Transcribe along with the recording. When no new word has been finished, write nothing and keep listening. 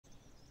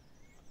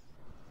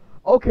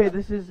Okay,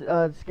 this is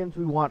skins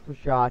we want for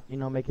Shock. You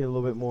know, make it a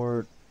little bit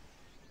more.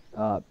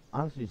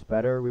 Honestly, it's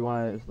better. We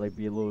want to like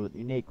be a little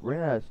unique. We're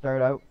gonna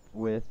start out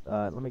with.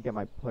 Let me get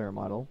my player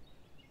model.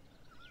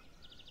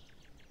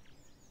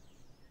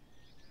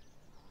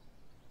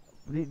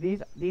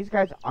 These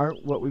guys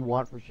aren't what we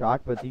want for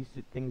Shock, but these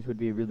things would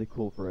be really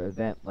cool for an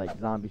event like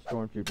zombie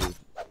stormtroopers.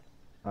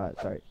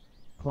 Sorry,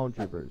 clone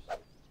troopers.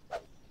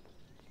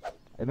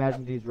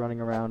 Imagine these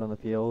running around on the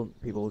field,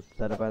 people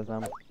set up as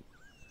them.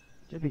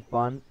 Should be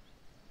fun.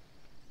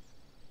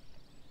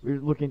 We're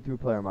looking through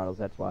player models,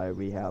 that's why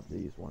we have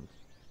these ones.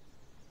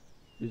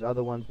 There's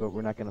other ones, but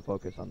we're not going to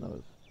focus on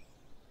those.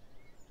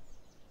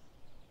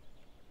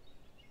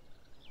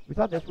 We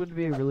thought this would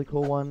be a really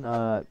cool one.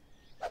 Let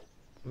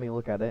me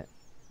look at it.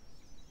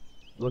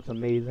 It looks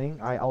amazing.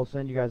 I'll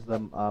send you guys the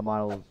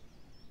models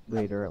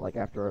later, like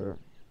after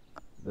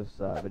this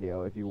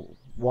video, if you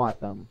want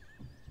them.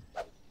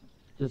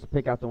 Just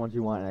pick out the ones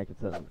you want, and I can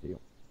send them to you.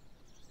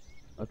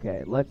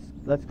 Okay,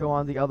 let's go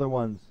on the other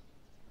ones.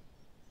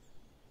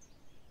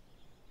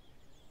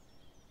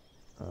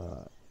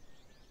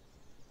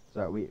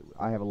 Sorry,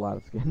 I have a lot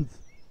of skins.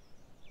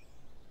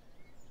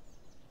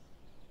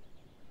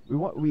 We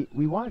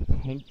want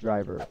a tank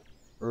driver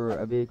or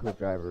a vehicle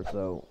driver,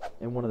 so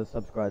in one of the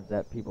sub squads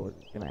that people are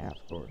gonna ask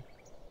for.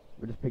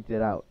 We just picked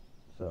it out,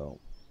 so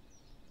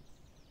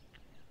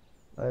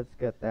let's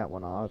get that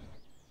one off.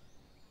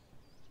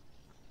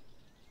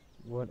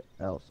 What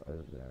else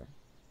is there?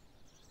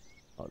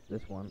 Oh,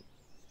 this one.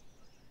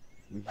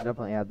 We should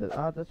definitely add this.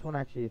 This one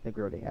actually I think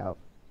we already have.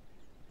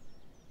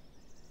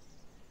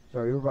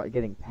 Sorry, we were about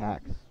getting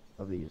packs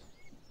of these.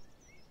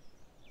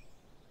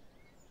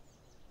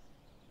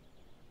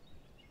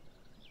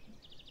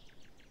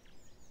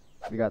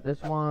 We got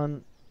this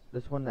one.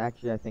 This one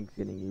actually I think is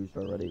getting used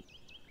already.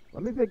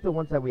 Let me pick the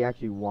ones that we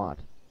actually want.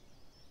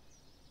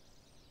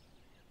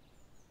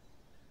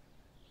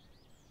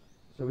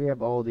 So we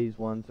have all these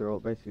ones. They're all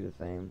basically the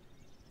same.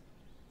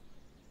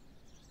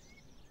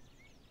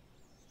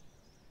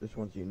 This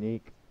one's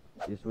unique.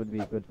 This would be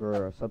good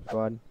for a sub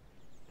squad.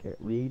 Okay,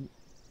 lead.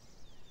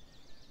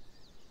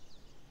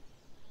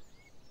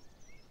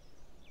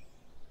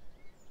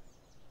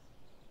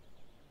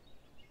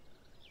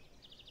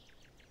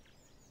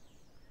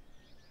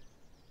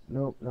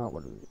 Nope, not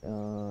what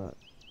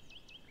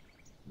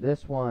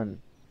this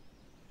one.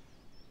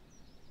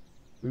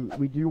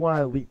 We do want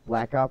an elite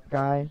black op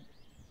guy.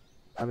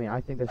 I mean,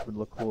 I think this would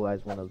look cool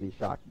as one of these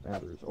Shock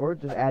members, or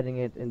just adding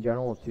it in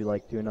general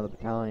to another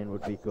battalion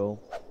would be cool.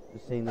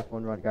 Just seeing this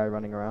one guy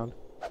running around.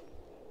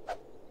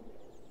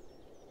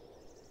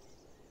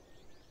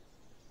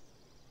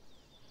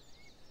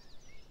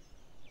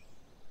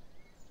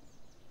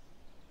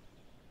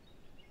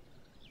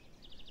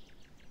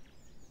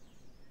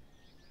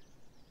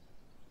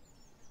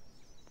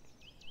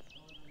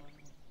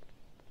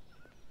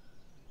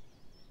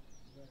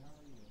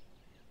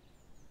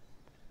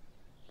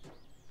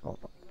 Oh,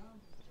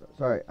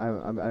 sorry,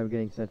 I'm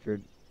getting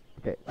censored.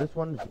 Okay, this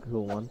one is a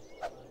cool one.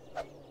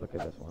 Look at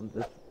this one.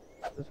 This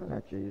one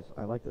actually is,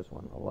 I like this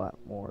one a lot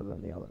more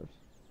than the others.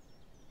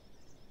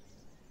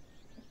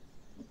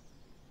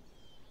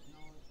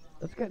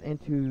 Let's get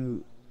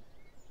into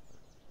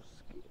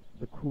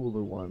the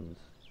cooler ones.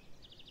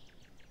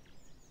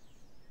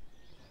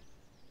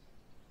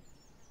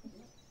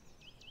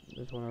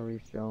 This one already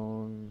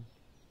shown.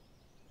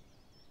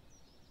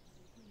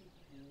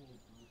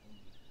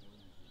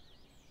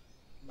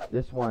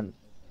 This one,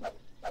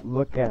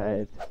 look at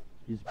it.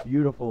 He's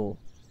beautiful.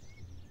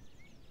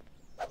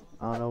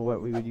 I don't know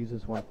what we would use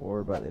this one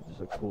for, but it's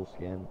just a cool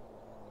skin.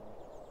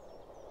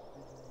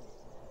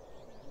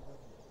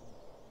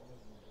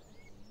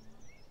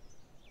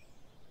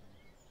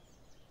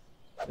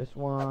 This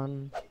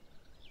one,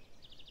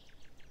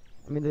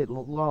 I mean, they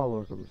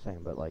all look the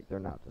same, but like they're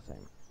not the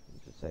same.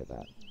 Let's just say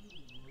that.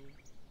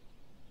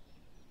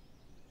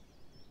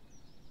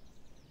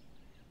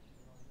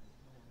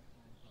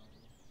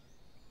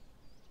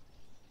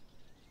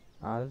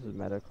 This is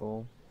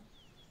medical.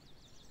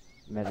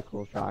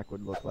 Medical Shock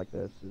would look like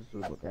this. This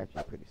would look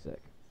actually pretty sick.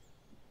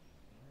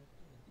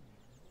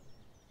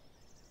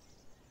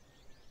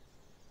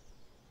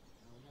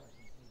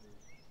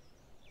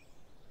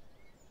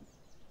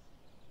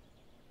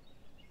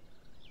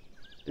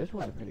 This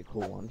one's a pretty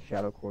cool one.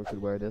 Shadow Core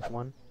could wear this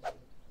one.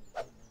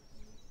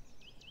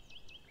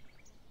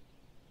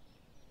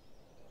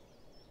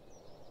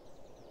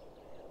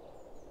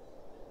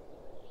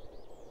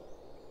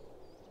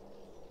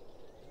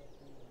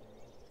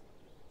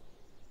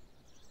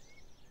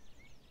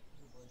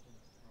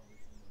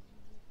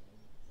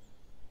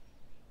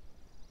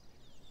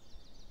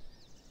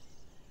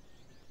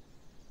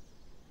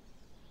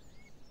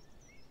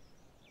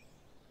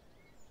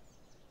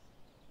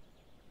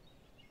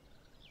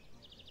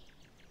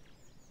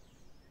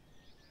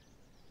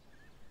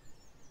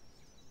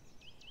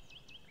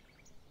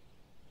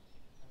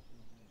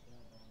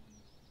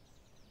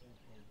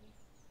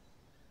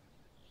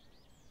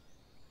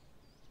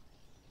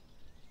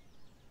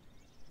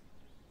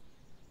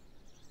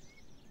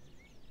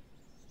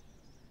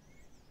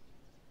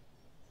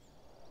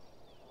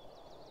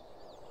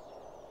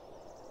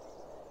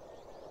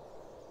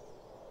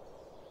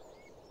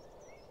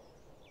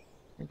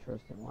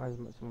 interesting. Why is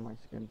some of my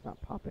skins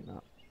not popping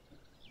up?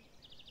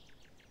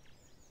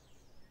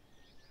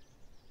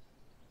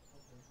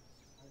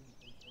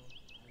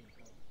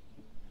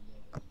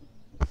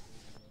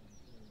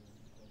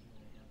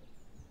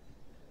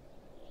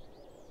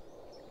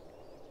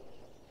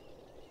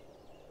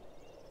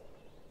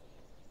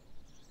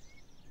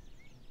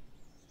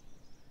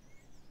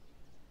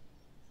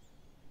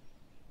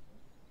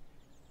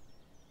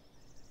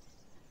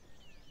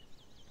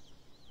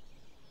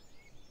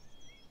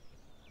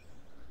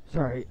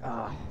 Sorry,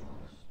 Starwars.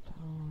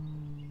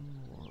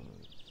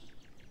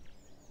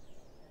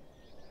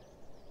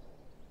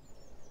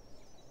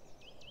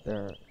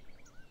 There.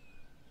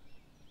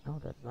 No,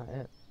 that's not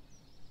it.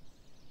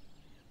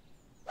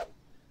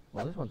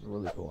 Well, this one's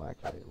really cool,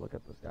 actually. Look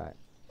at this guy.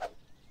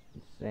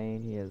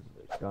 Insane. He has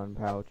a gun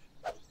pouch.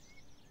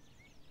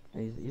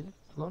 And he's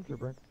a lone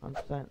trooper,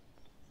 100%.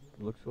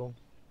 Looks cool.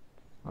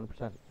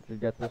 100%. Should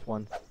get this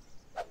one.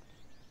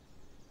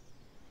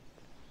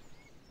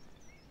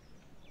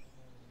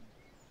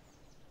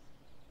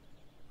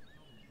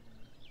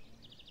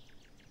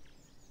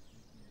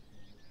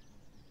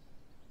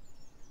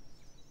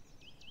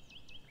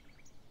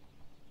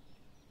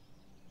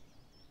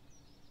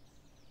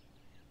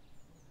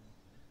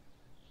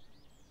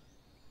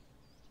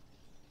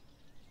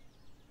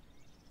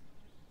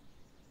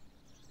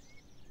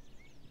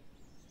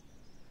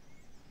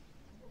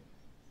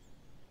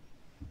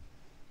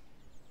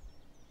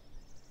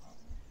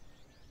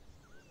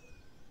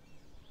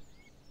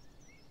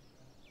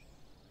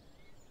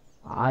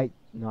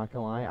 Not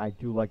gonna lie, I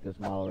do like this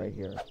model right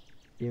here.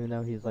 Even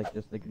though he's like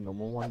just like a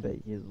normal one, but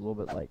he's a little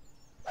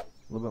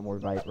bit more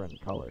vibrant in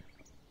color.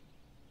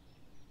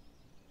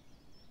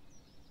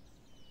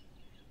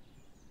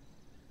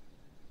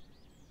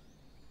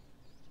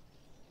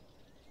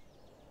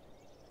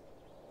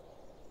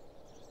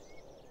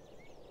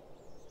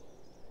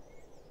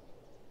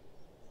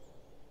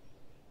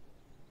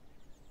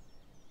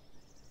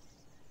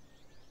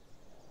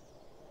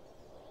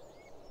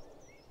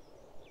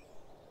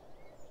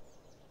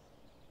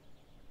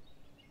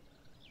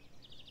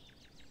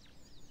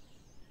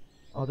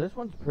 Oh, this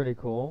one's pretty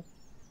cool.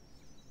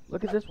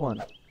 Look at this one.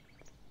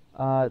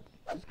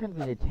 This can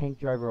be a tank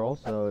driver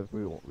also if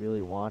we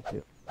really want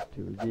to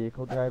a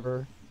vehicle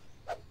driver.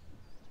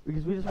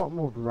 Because we just want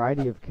more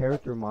variety of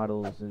character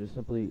models and just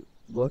simply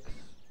looks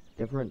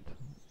different.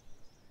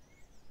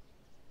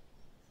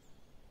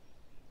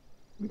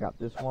 We got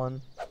this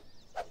one.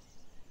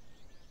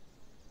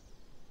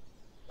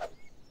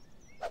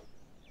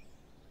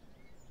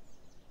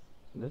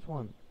 And this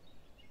one.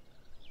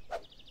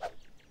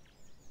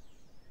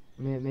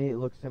 I mean, it may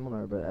look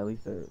similar, but at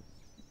least there's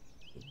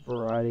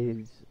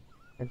varieties.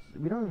 And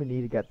we don't even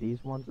need to get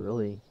these ones,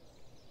 really.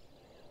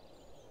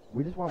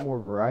 We just want more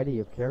variety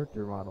of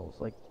character models.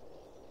 Like,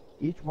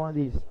 each one of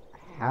these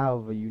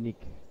have a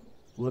unique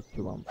look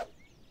to them.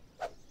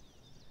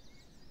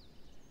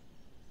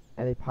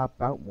 And they pop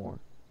out more.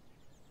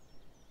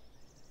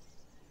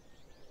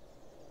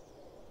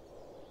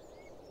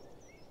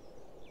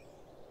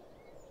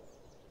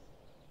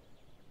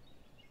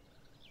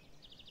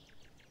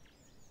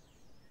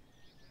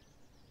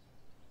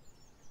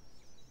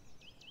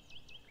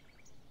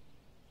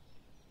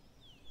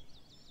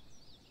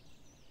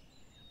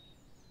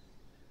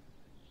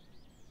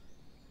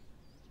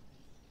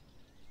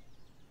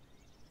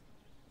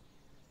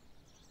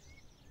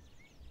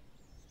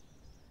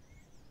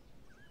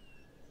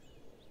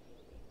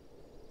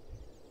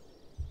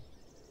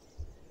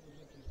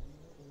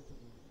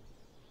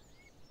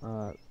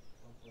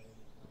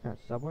 Yeah,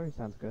 Subway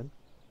sounds good.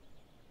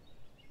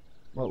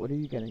 What are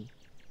you getting?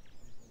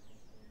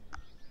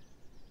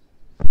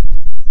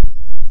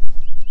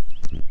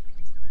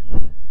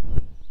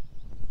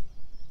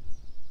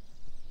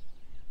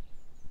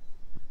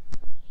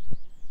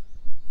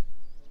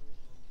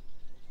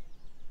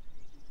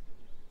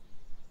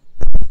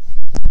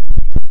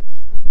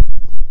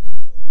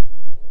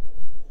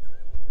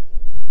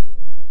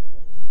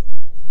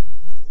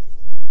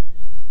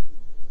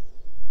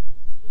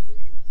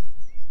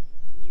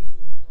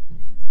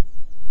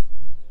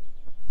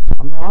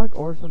 I'm not,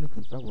 or something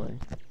from Subway.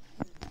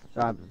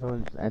 Stop,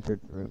 someone just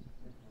entered the room.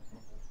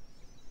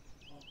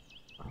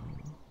 Oh.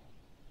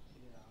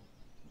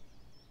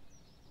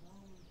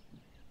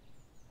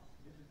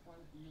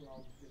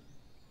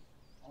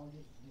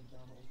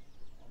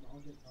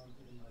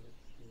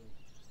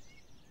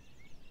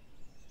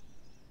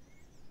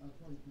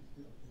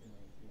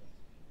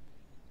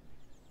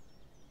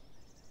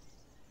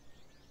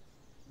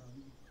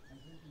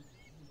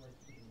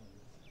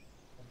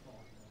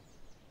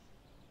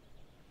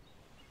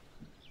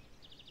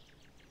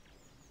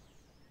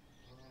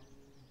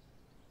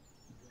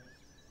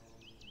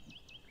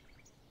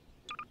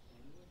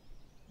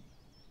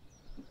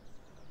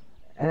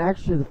 And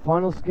actually, the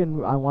final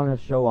skin I want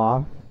to show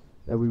off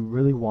that we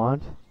really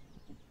want,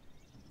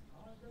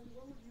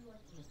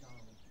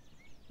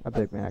 a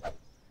Big Mac.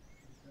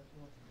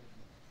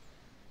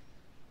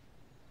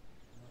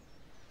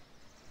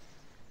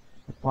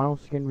 The final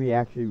skin we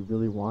actually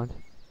really want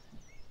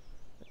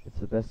It's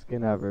the best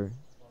skin ever.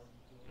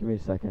 Give me a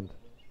second.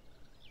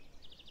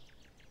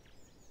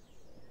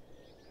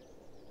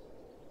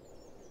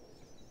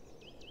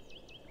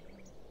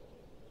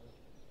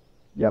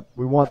 Yep,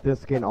 we want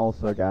this skin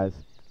also, guys.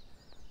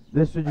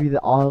 This would be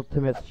the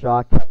ultimate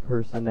shock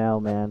personnel,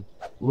 man.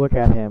 Look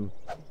at him.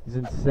 He's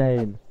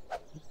insane.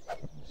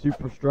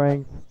 Super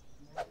strength.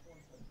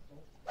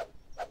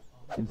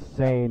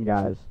 Insane,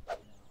 guys.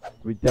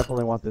 We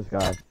definitely want this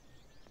guy.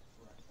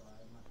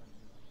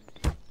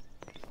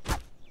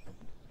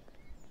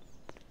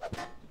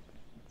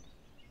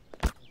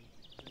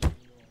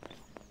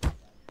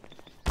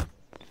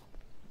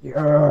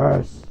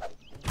 Yes!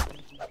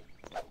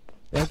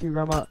 Thank you,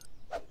 Grandma.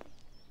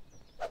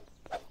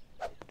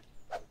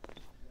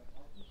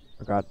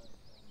 Oh god.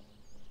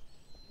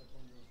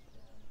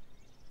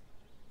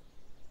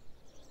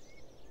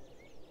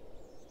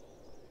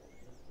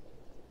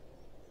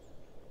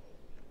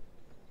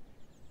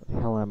 What the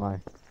hell am I?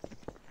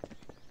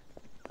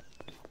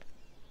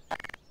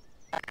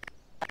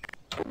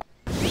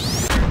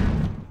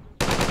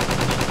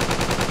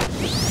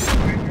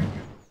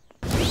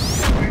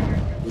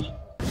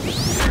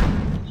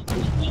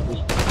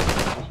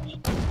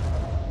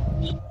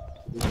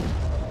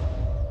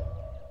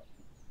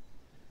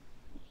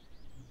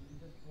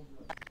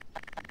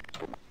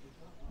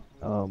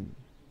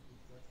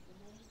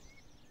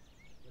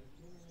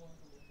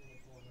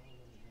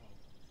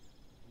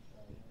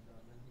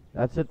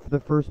 That's it for the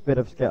first bit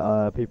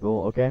of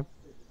people, okay?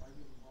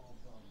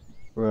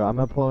 I'm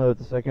gonna pull out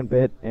the second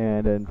bit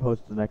and then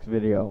post the next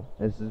video.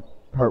 This is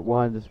part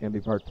 1, this is gonna be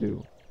part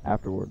 2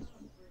 afterwards.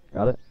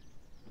 Got it?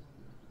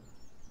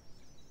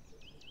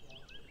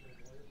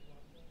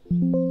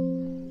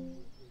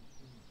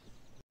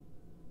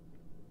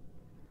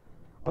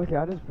 Okay,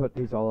 I just put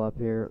these all up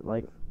here.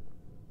 Like,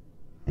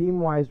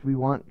 theme-wise, we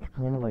want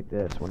kind of like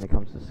this when it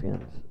comes to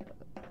skins.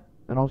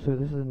 And also,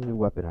 this is a new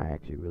weapon I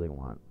actually really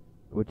want.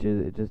 Which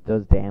is, it just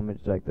does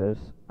damage like this.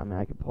 I mean,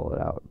 I could pull it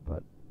out,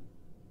 but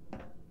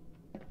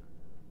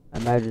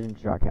imagine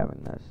Shock having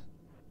this.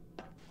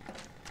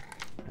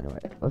 Anyway,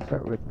 let's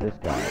start with this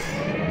guy.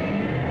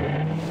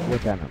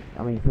 Look at him.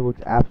 I mean, he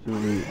looks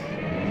absolutely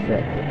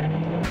sick.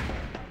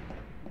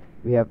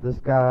 We have this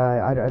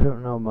guy. I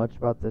don't know much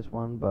about this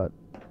one, but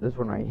this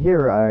one right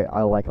here,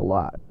 I like a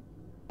lot.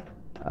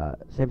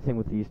 Same thing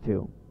with these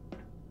two.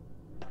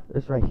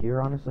 This right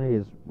here, honestly,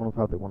 is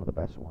probably one of the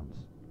best ones.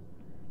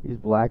 He's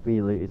black, but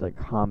he's like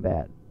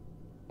combat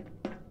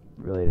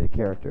related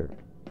character.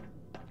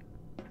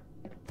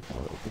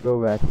 To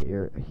go back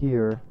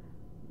here,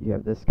 you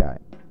have this guy.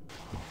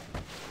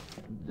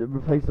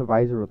 Replace the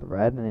visor with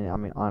red, and I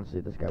mean,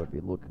 honestly, this guy would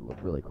look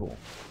really cool.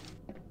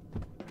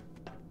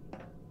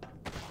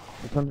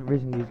 For some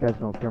reason, these guys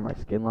don't appear in my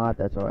skin lot.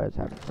 That's what I was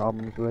having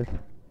problems with.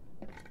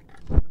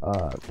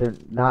 They're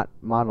not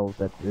models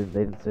that they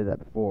didn't say that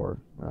before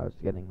when I was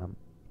getting them.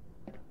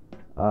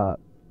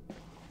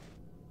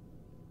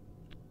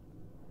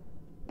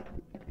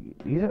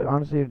 These are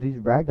honestly these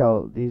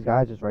ragdoll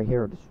guys just right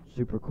here are just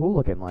super cool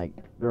looking. Like,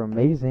 they're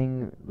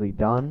amazingly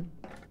done.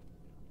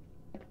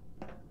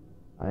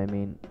 I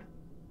mean,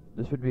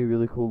 this would be a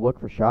really cool look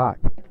for Shock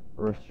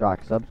or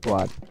Shock Sub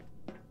Squad.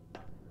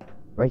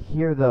 Right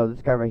here though,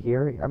 this guy right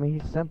here, I mean,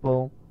 he's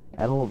simple.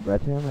 Add a little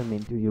red to him. I mean,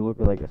 dude, he look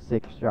like a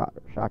sick Shock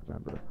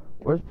member.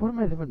 Or just put him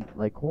in a different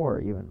like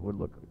core. Even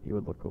he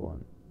would look cool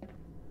in.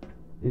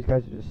 These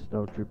guys are just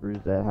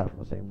snowtroopers that have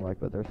the same look,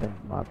 but they're same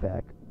mod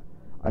pack.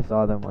 I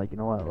saw them like, you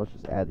know what? Let's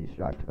just add these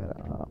Shock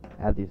to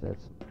add these as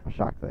a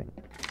Shock thing.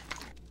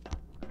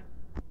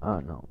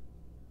 No.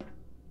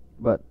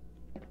 But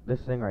this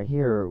thing right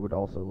here would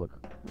also look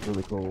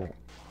really cool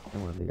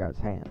in one of the guys'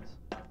 hands.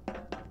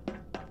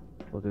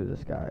 We'll do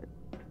this guy.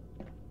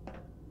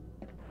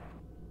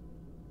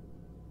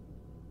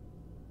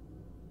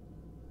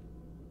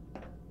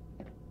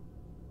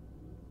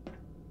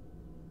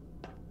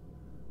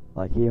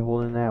 Like, he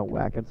holding that,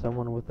 whacking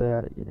someone with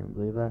that. You didn't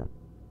believe that?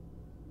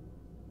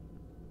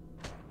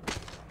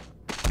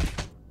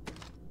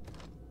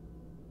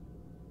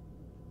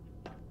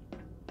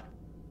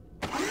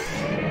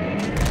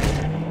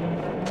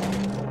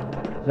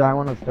 So I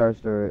want a Star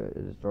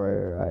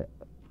Destroyer.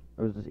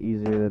 It was just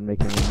easier than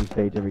making a new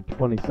stage every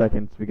 20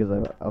 seconds because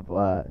of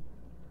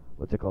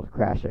what's it called,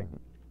 crashing.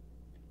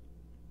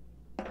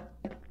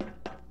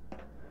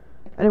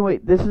 Anyway,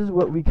 this is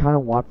what we kind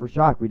of want for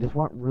Shock. We just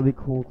want really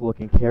cool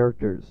looking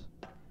characters.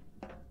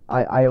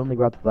 I only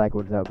brought the black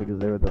ones out because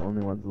they were the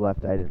only ones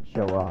left I didn't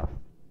show off.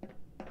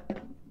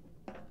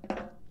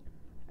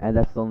 And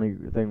that's the only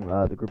thing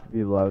the group of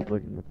people I was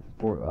looking at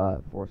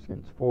four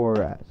skins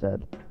for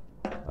said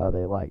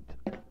they liked.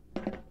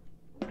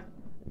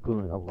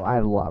 Including I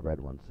had a lot of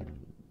red ones in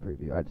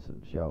preview. I just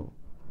didn't show.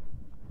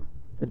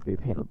 It'd be a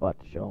pain in the butt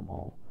to show them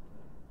all.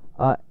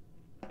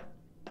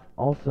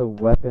 Also,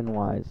 weapon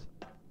wise,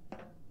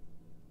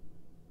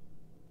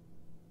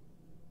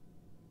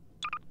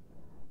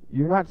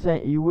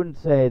 you wouldn't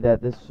say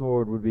that this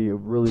sword would be a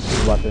really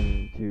cool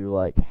weapon to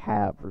like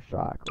have for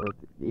Shock, or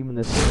even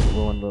this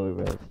one really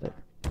realistic.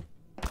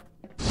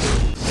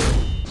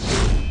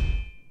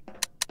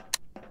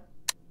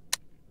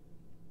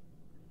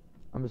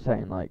 I'm just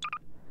saying, like,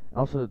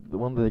 also,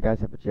 one of the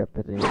guys have a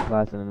Japanese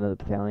class in another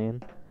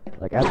battalion.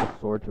 Like, add the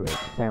sword to it, the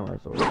samurai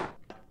sword.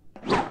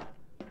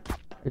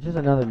 It's just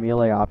another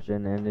melee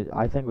option, and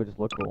I think it would just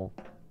look cool.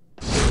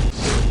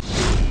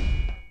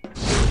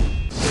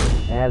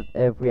 And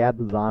if we add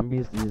the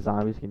zombies, these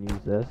zombies can use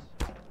this.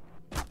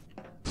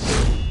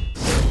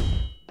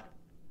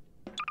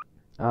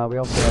 We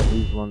also have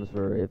these ones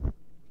for if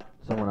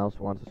someone else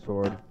wants a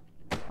sword.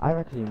 I have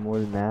actually more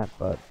than that,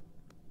 but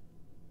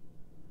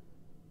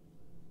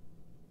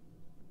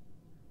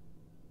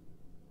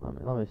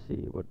let me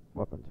see what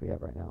weapons we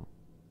have right now.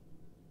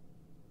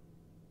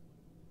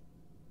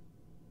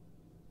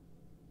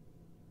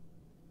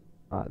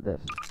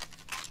 This.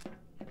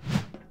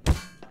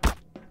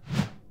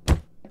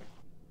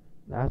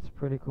 That's a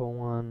pretty cool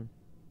one.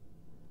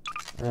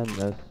 And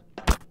this.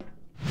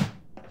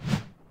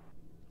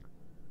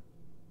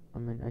 I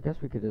mean, I guess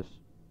we could just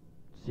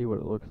see what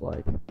it looks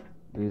like.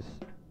 These.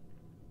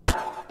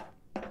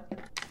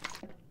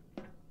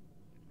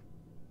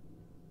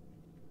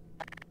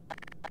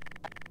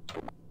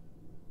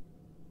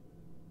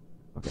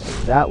 Okay,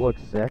 that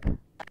looks sick.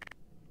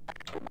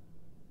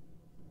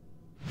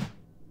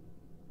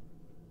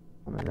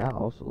 I mean, that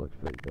also looks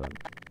pretty good.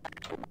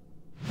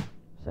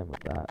 Same with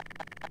that.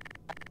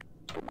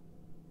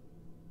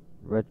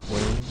 Red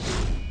Queen.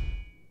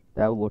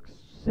 That looks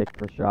sick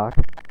for shock.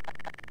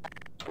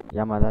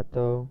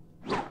 Yamato.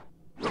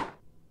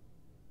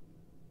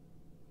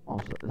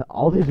 Also,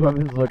 all these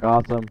weapons look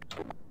awesome.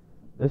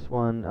 This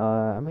one,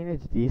 I mean,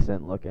 it's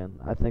decent looking.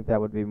 I think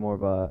that would be more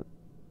of a...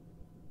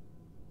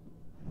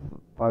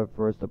 If I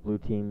first the blue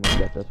team would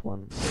get this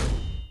one.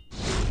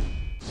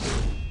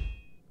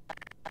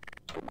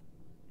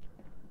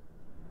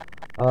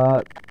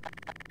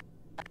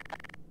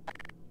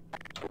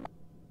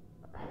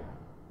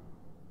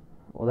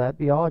 Well, that'd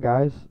be all,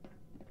 guys.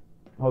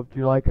 Hope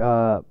you like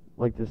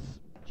this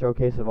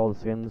showcase of all the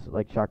skins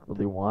like Shock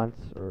really wants,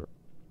 or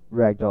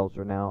Ragdolls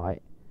for now.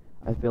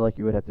 I feel like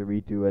you would have to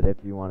redo it if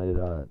you wanted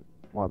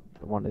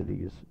one of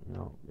these, you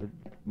know, with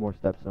more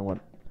steps than what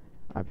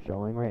I'm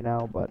showing right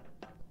now. But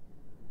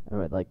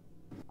anyway, like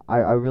I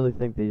really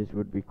think these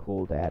would be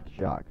cool to add to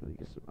Shock,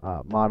 these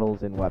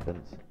models and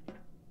weapons.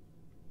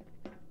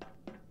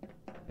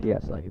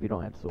 Yes, like if you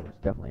don't have swords,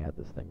 definitely add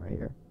this thing right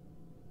here.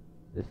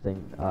 This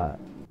thing,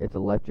 it's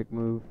electric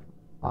move,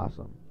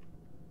 awesome.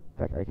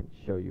 In fact, I can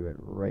show you it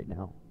right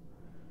now.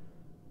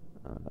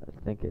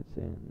 I think it's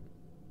in...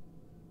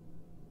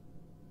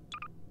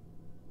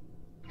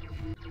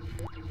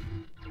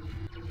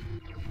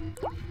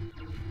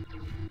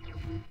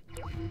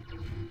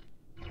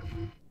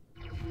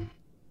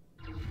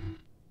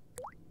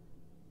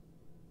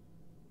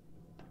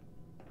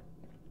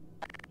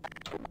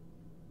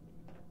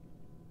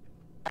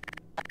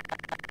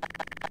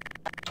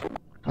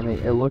 I mean,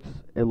 it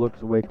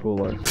looks way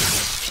cooler.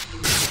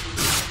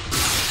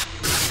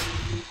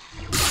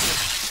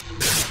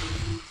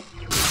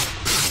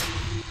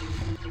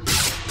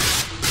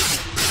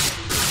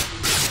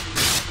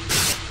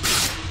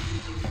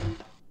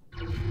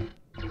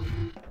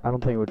 I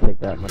don't think it would take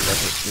that much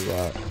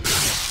effort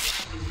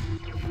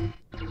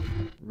to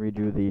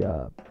redo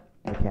the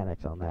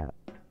mechanics on that.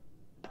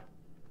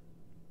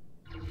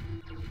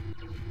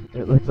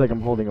 It looks like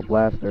I'm holding a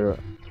blaster.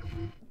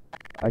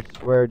 I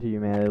swear to you,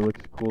 man, it looks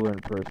cooler in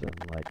person,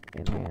 like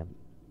in hand.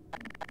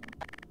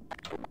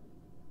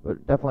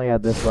 But definitely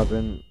add this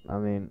weapon. I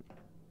mean,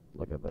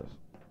 look at this.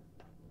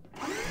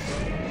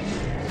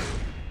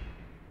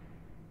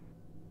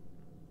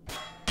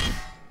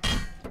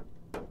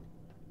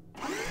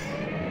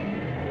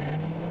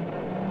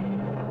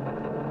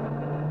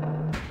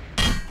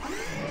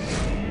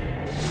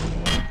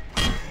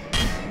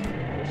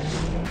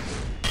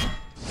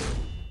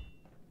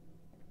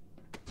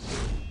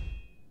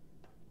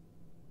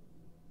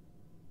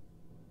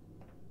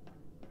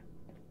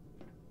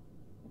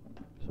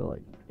 So,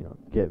 like, you know,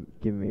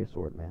 give me a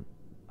sword, man.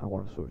 I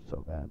want a sword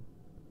so bad.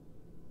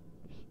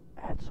 Just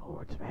add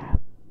swords, man.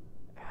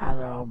 Add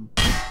them.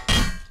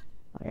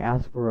 I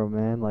ask for them,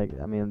 man. Like,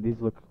 I mean,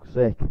 these look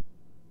sick.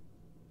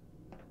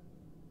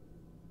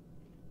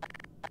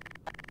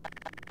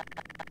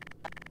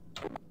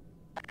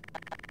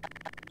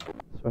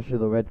 Especially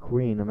the Red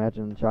Queen.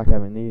 Imagine Shock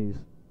having these.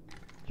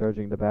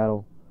 Charging the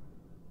battle.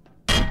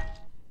 I'm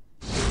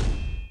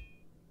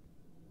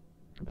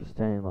just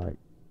saying, like,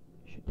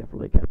 you should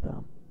definitely get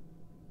them.